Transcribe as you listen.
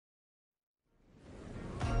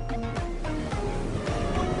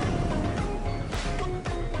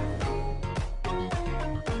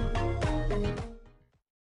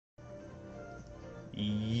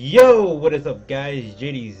Yo, what is up guys?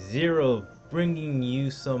 JDZero bringing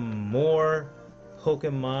you some more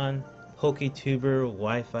Pokemon Poketuber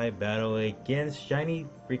Wi-Fi battle against Shiny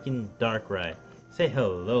freaking Darkrai. Say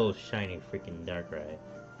hello, Shiny freaking Darkrai.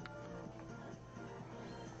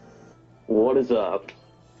 What is up? I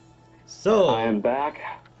So, am back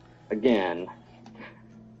again.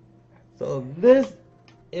 so this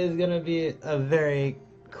is gonna be a very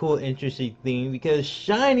cool, interesting thing because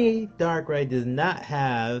Shiny Darkrai does not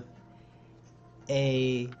have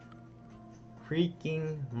a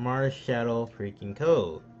freaking Mars Shadow freaking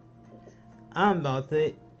code. I'm about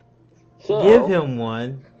to give So, him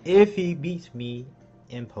one if he beats me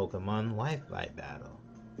in Pokemon Wi-Fi battle.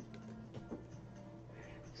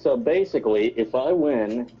 so basically, if I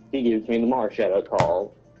win, he gives me the Marshadow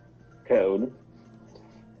code.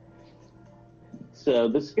 So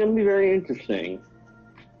this is going to be very interesting.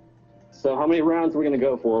 So how many rounds are we going to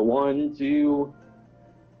go for? One, two,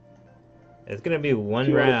 It's gonna be one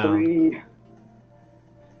two out of round. three.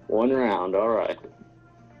 One round. All right.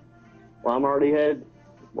 Well, I'm already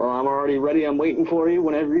ready. I'm waiting for you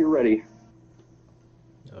whenever you're ready.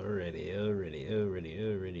 Already.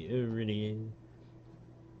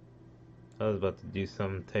 I was about to do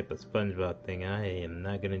some type of SpongeBob thing. I am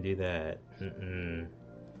not gonna do that.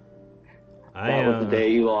 That was the day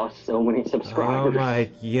you lost so many Oh subscribers. my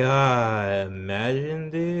god! Imagine,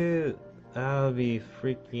 dude. That would be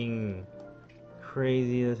freaking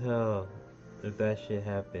crazy as hell if that shit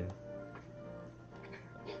happened.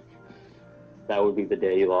 That would be the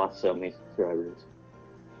day you lost so many subscribers.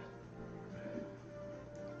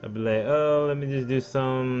 I'd be like, oh, let me just do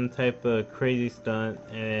some type of crazy stunt,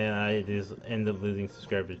 and I just end up losing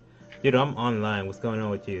subscribers. Dude, I'm online. What's going on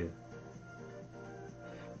with you?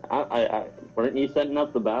 Weren't you setting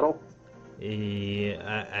up the battle?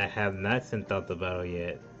 Yeah, I have not sent out the battle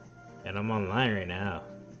yet, and I'm online right now.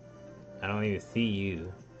 I don't even see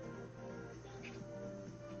you.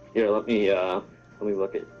 Here, let me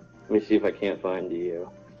look at. Let me see if I can't find you.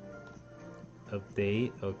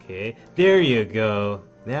 Update, okay. There you go.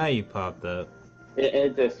 Now you popped up.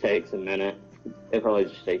 It just takes a minute. It probably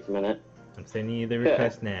just takes a minute. I'm sending you the Okay.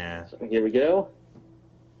 request now. So here we go.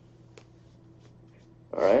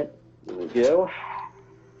 All right, here we go.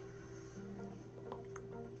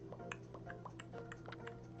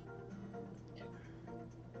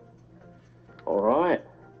 All right,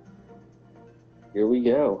 here we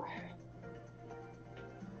go.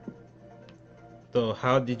 So,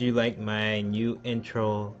 how did you like my new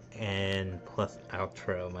intro and plus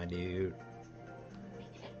outro, my dude?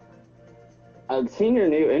 I've seen your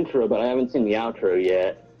new intro, but I haven't seen the outro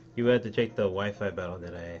yet. You had to check the Wi-Fi battle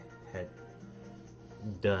that I had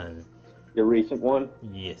done. Your recent one.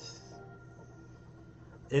 Yes.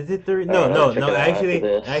 Is it the All right, I'll check no? it out after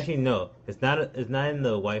this. Actually, no. It's not. It's not in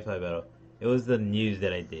the Wi-Fi battle. It was the news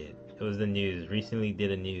that I did. It was the news. Recently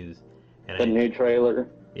did a news, and The new trailer.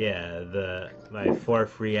 yeah, my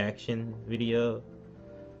fourth reaction video.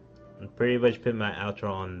 I pretty much put my outro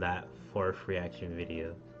on that fourth reaction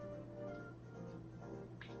video.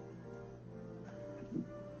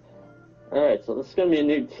 All right, so this is gonna be a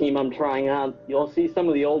new team I'm trying out. You'll see some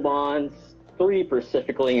of the old ones, 3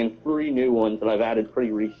 specifically, and 3 new ones that I've added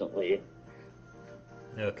pretty recently.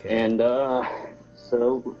 Okay. And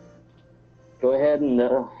so go ahead and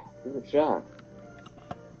give it a shot.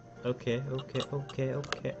 Okay.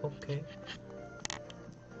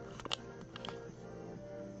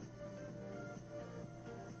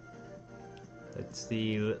 Let's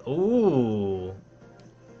see. Ooh.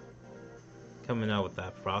 Coming out with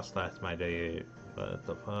that Frostlass, my dude. What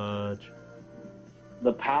the fudge?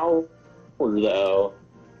 The power though.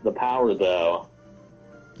 The power though.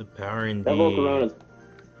 The power indeed. That Volcarona's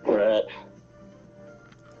threat.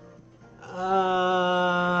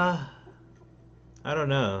 I don't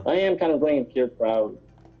know. I am kind of bringing pure proud.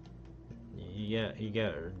 You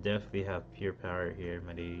got definitely have pure power here,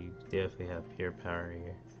 my dude. You definitely have pure power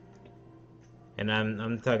here. And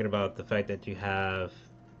I'm talking about the fact that you have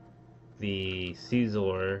the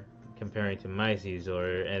Caesar comparing to my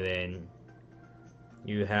Caesar, and then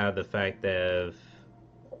you have the fact of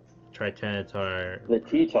Tritanitar, The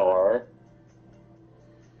T-Tar.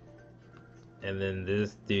 and then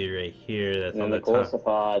this dude right here that's And on then the the top.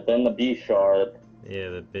 Corsapod, then the B-Sharp. Yeah,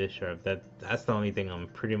 the Bisharp. That's the only thing I'm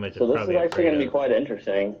pretty much So this is probably actually afraid going to be of. quite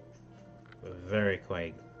interesting. Very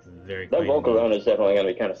quite That indeed. Volcarona is definitely going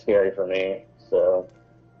to be kind of scary for me. So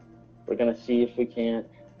we're going to see if we can't.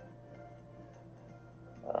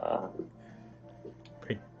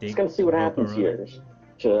 Just going to see what happens here.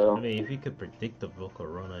 So, I mean, if you could predict the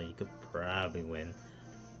Volcarona, you could probably win.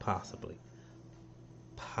 Possibly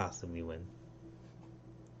win.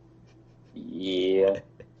 Yeah.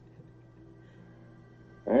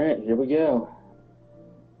 Alright, here we go.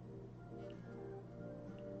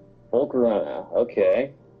 Volcarona.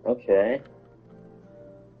 Okay. Okay.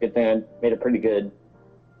 Good thing I made a pretty good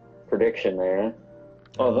prediction there.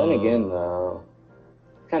 Oh, then again, though,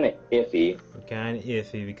 kind of iffy. Kind of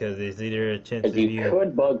iffy because there's either a chance Because of you you.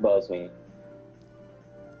 could bug buzz me.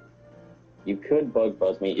 You could bug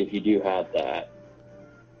buzz me if you do have that.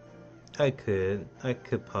 I could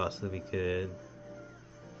possibly could.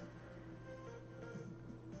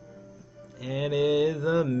 And it is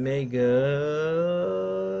a Mega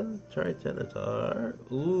Triceratops.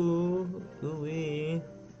 Ooh, ooh-wee.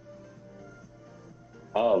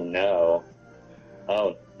 Oh no.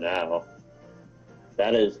 Oh no.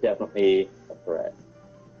 That is definitely a threat.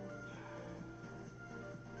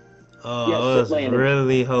 Oh, Yes, I it was landed.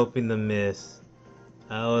 really hoping to miss.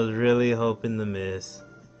 I was really hoping to miss.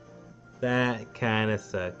 That kind of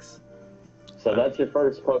sucks. So that's your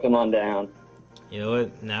first Pokemon down. You know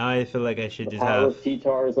what? Now I feel like I should The just power have of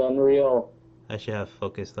T-Tar is unreal. I should have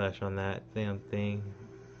Focus Slash on that damn thing.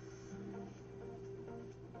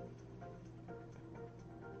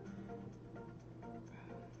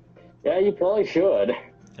 Yeah, you probably should.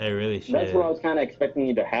 I really That's what I should. was kind of expecting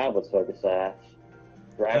you to have with Focus Sash.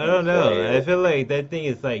 I Dragon don't know. I Slayer. feel like that thing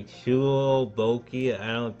is like too bulky.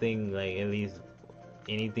 I don't think like at least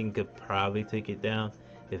anything could probably take it down.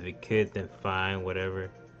 If it could, then fine, whatever.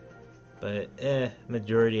 But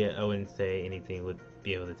majority I wouldn't say anything would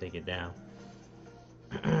be able to take it down.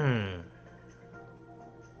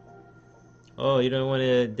 Oh, you don't want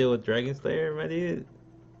to deal with Dragon Slayer, my dude?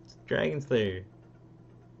 It's Dragon Slayer.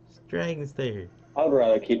 It's Dragon Slayer. I would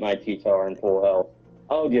rather keep my T-Tar in full health.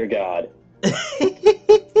 Oh dear God.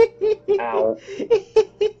 Ow.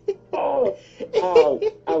 Oh, oh,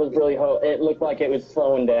 I was really it looked like it was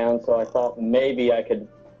slowing down, so I thought maybe I could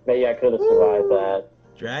have survived that.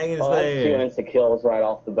 Dragon Oh, that's two Slayer. insta kills right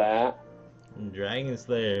off the bat. Dragon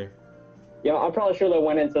Slayer. You know, I'm probably sure they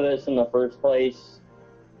went into this in the first place,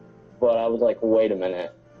 but I was like, wait a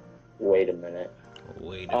minute. Wait a minute.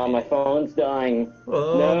 Wait a minute. My phone's dying.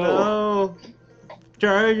 Oh No. no!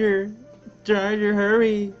 Charger! Charger,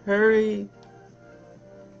 hurry! Hurry!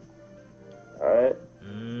 Alright.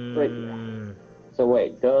 Wait. So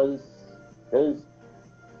wait, does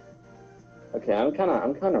okay, I'm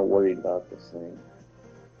kinda worried about this thing.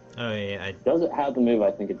 Oh yeah, Does it have the move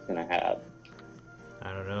I think it's gonna have?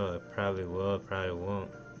 I don't know. It probably will. It probably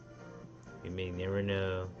won't. We may never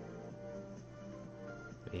know.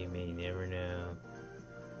 We may never know.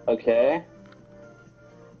 Okay.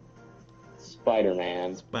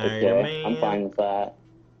 Spider-Man. Okay, I'm fine Spider-Man. with that.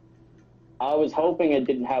 I was hoping it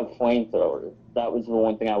didn't have flamethrower. That was the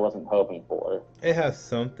one thing I wasn't hoping for. It has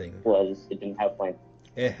something. Was it didn't have flamethrower.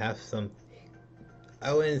 It has something.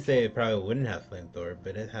 I wouldn't say it probably wouldn't have flamethrower,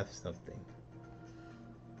 but it has something.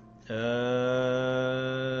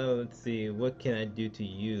 Let's see. What can I do to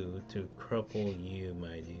you to cripple you,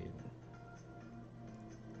 my dude?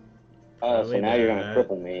 So now you're gonna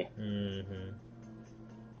cripple me. Mm-hmm.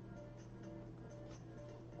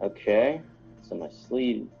 Okay. So my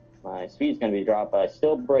speed's gonna be dropped, but I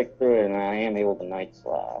still break through it, and I am able to Night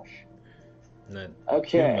Slash. Not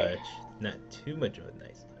okay. too much. Not too much of a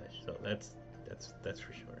Night Slash. So that's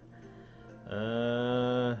for sure.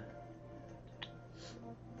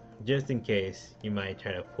 Just in case you might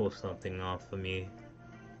try to pull something off of me.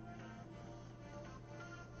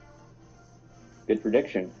 Good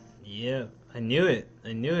prediction. Yeah, I knew it.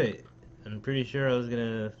 I knew it. I'm pretty sure I was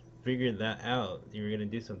gonna figure that out. You were gonna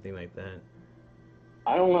do something like that.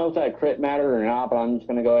 I don't know if that crit mattered or not, but I'm just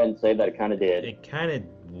gonna go ahead and say that it kind of did. It kind of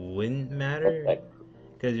wouldn't matter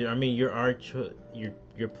because I mean you're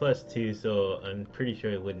you're +2, so I'm pretty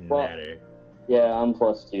sure it wouldn't matter. Yeah, I'm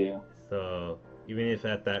 +2. So even if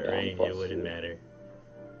at that range, it wouldn't matter.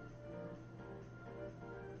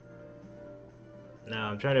 Now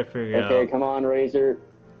I'm trying to figure out. Okay, come on, Razor.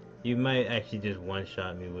 You might actually just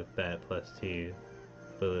one-shot me with that +2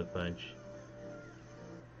 bullet punch.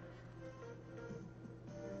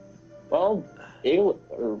 Well, Yep.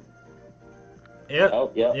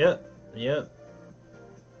 Oh, yep. Yep.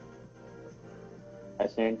 I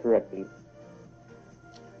stand corrected.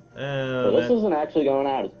 So this isn't actually going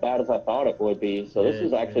out as bad as I thought it would be, so this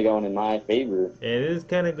is actually going in my favor. It is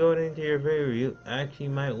kind of going into your favor. You actually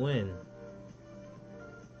might win.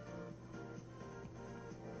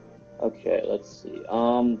 Okay, let's see.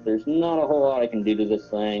 There's not a whole lot I can do to this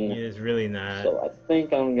thing. It's really not. So I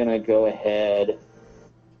think I'm gonna go ahead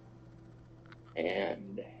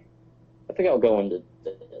and I think I'll go into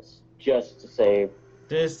this just to save.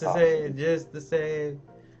 Just to save.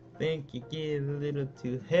 think you're getting a little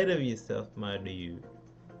too ahead of yourself, my dude.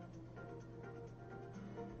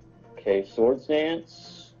 Okay, Swords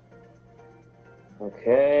Dance.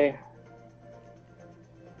 Okay.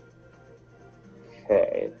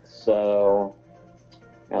 Okay, so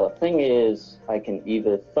now the thing is, I can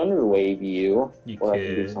either Thunder Wave you, or I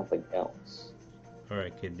can do something else. Or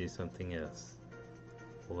I could do something else.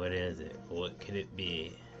 What is it? What could it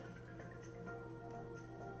be?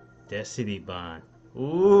 Destiny Bond.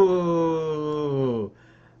 Ooh!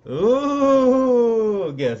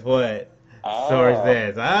 Ooh! Guess what? Source Oh.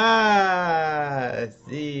 says, I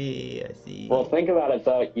see, I see. Well, think about it,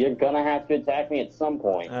 though. You're gonna have to attack me at some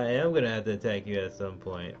point. I am gonna have to attack you at some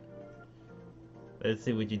point. Let's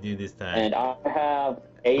see what you do this time. And I have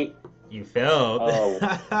 8. You failed. Oh,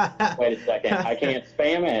 wait a second. I can't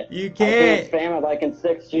spam it. You can't. I can't spam it like in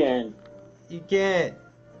 6th gen. You can't.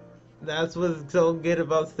 That's what's so good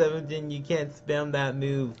about 7th gen. You can't spam that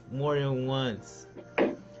move more than once.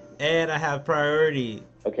 And I have priority.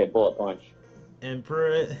 Okay, Bullet Punch. And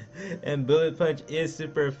Bullet Punch is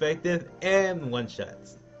super effective and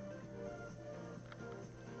one-shots.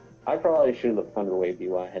 I probably should have Thunder Waved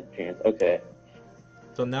you while I had a chance. Okay.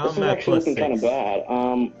 So now this I'm at plus 6. Kind of bad.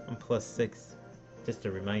 I'm plus 6. Just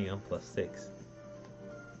to remind you, I'm plus 6.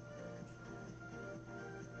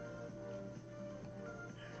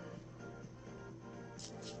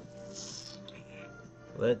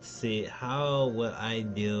 Let's see, how will I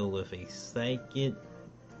deal with a Psychic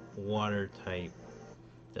Water type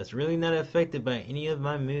that's really not affected by any of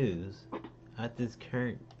my moves at this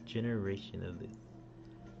current generation of it?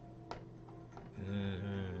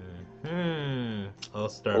 I'll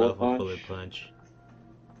start off with Bullet Punch.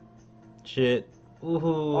 Shit. Ooh,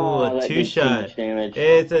 a 2-shot.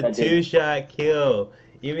 It's a 2-shot kill.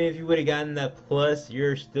 Even if you would have gotten that plus,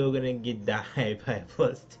 you're still gonna get die by a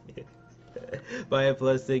plus 2. By a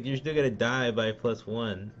plus 6, you're still gonna die by a plus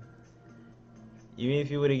 1. Even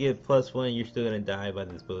if you would have get plus 1, you're still gonna die by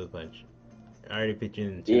this Bullet Punch. I already put you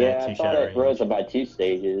into that 2-shot range. Yeah, I thought it rose it by 2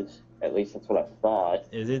 stages. At least that's what I thought.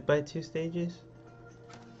 Is it by 2 stages?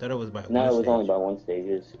 I thought it was by 1 stage. No, it was only by 1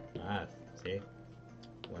 stages. Ah, see?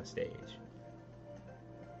 1 stage.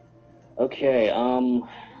 Okay, I'm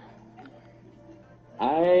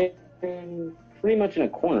pretty much in a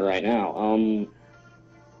corner right now.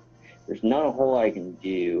 There's not a whole lot I can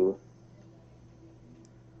do.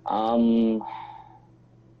 God,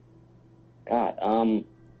 I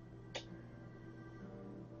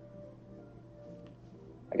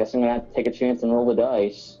guess I'm gonna have to take a chance and roll the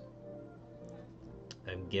dice.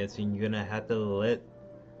 I'm guessing you're gonna have to let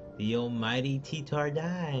the almighty T-Tar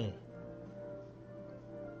die.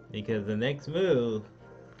 Because the next move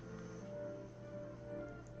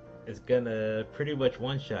is gonna pretty much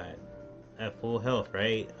one-shot at full health,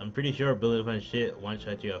 right? I'm pretty sure Bullet Punch shit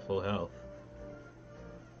one-shot you at full health.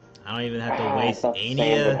 I don't even have to waste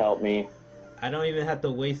any of... help me. I don't even have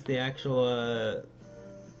to waste the actual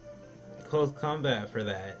close combat for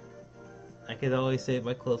that. I could always save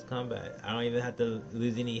my close combat. I don't even have to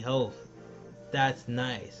lose any health. That's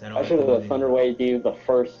nice. I should have Thunder Waved you the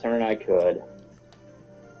first turn I could.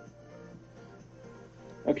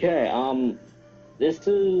 Okay, this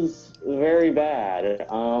is very bad.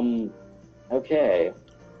 Okay.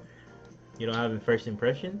 You don't have a first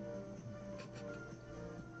impression?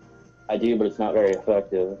 I do, but it's not very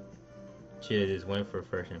effective. Should've just went for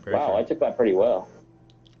first impression. Wow, I took that pretty well.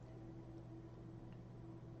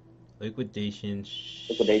 Liquidation.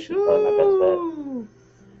 Liquidation is probably my best bet.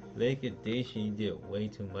 Liquidation, you did way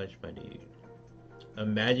too much, my dude.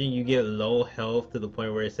 Imagine you get low health to the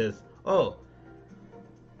point where it says, oh,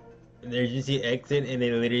 emergency exit, and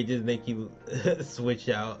they literally just make you switch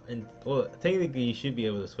out. And well, technically you should be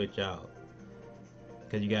able to switch out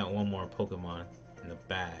because you got one more Pokemon in the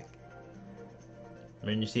back.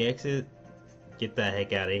 Emergency exit? Get the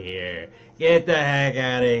heck out of here. Get the heck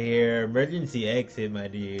out of here. Emergency exit, my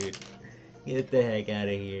dude. Get the heck out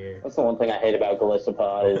of here. That's the one thing I hate about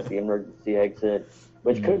Galissapod is the emergency exit,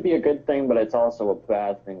 which could be a good thing, but it's also a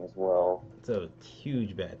bad thing as well. It's a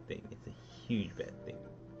huge bad thing. It's a huge bad thing.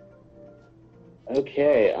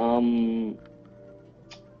 Okay,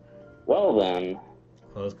 well then.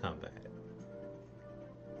 Close combat.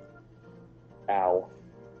 Ow.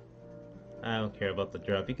 I don't care about the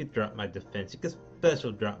drop. You could drop my defense. You could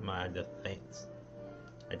special drop my defense.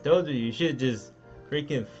 I told you, you should just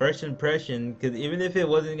freaking first impression, because even if it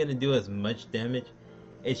wasn't going to do as much damage,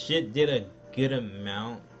 it shit did a good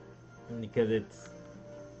amount, because it's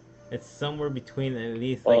somewhere between at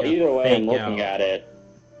least like either way I'm looking at it,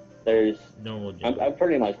 there's normal I've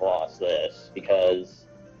pretty much lost this, because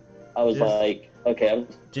I was Just like, okay, I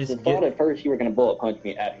just thought get at first you were gonna bullet punch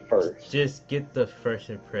me at first. just get the first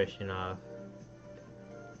impression off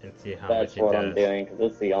and see how much That's it what I'm does. doing, because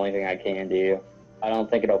it's the only thing I can do. I don't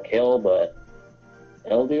think it'll kill, but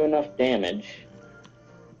it'll do enough damage.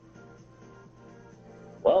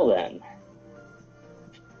 Well then,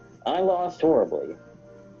 I lost horribly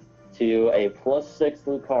to a +6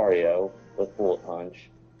 Lucario with Bullet Punch.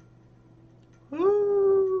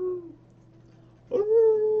 Woo!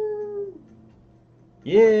 Woo!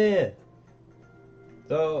 Yeah.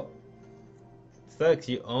 So sucks.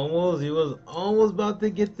 You was almost about to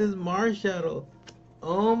get this Marshadow.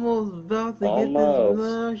 Almost about to get this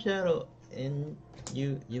Almost. Marshadow, and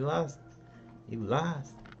you lost. You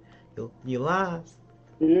lost. You lost.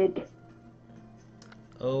 Yep.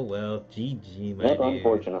 Oh well, GG, my Yep, dude.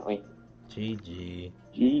 unfortunately. GG.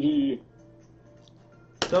 GG.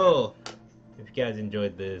 So, if you guys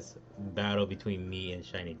enjoyed this battle between me and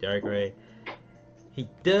Shiny Darkrai, he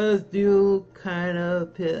does do kind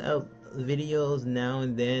of put out videos now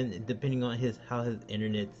and then, depending on his how his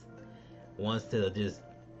internet wants to just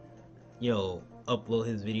upload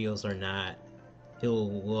his videos or not.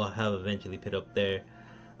 Will have eventually put up there.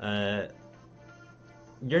 Uh,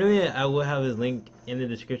 Generally, I will have his link in the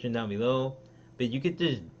description down below, but you could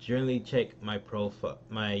just generally check my profile,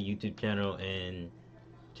 my YouTube channel, and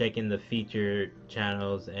check in the featured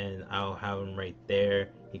channels, and I'll have him right there.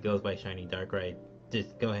 He goes by Shiny Darkrai.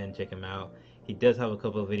 Just go ahead and check him out. He does have a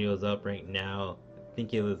couple of videos up right now. I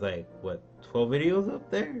think it was like what 12 videos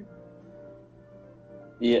up there.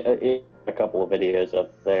 Yeah, a couple of videos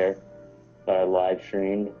up there that I live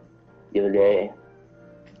streamed the other day.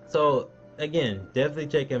 So again, definitely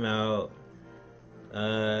check him out.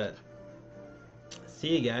 Uh,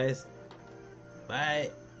 See you guys. Bye.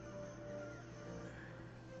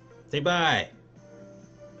 Say bye.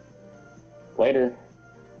 Later.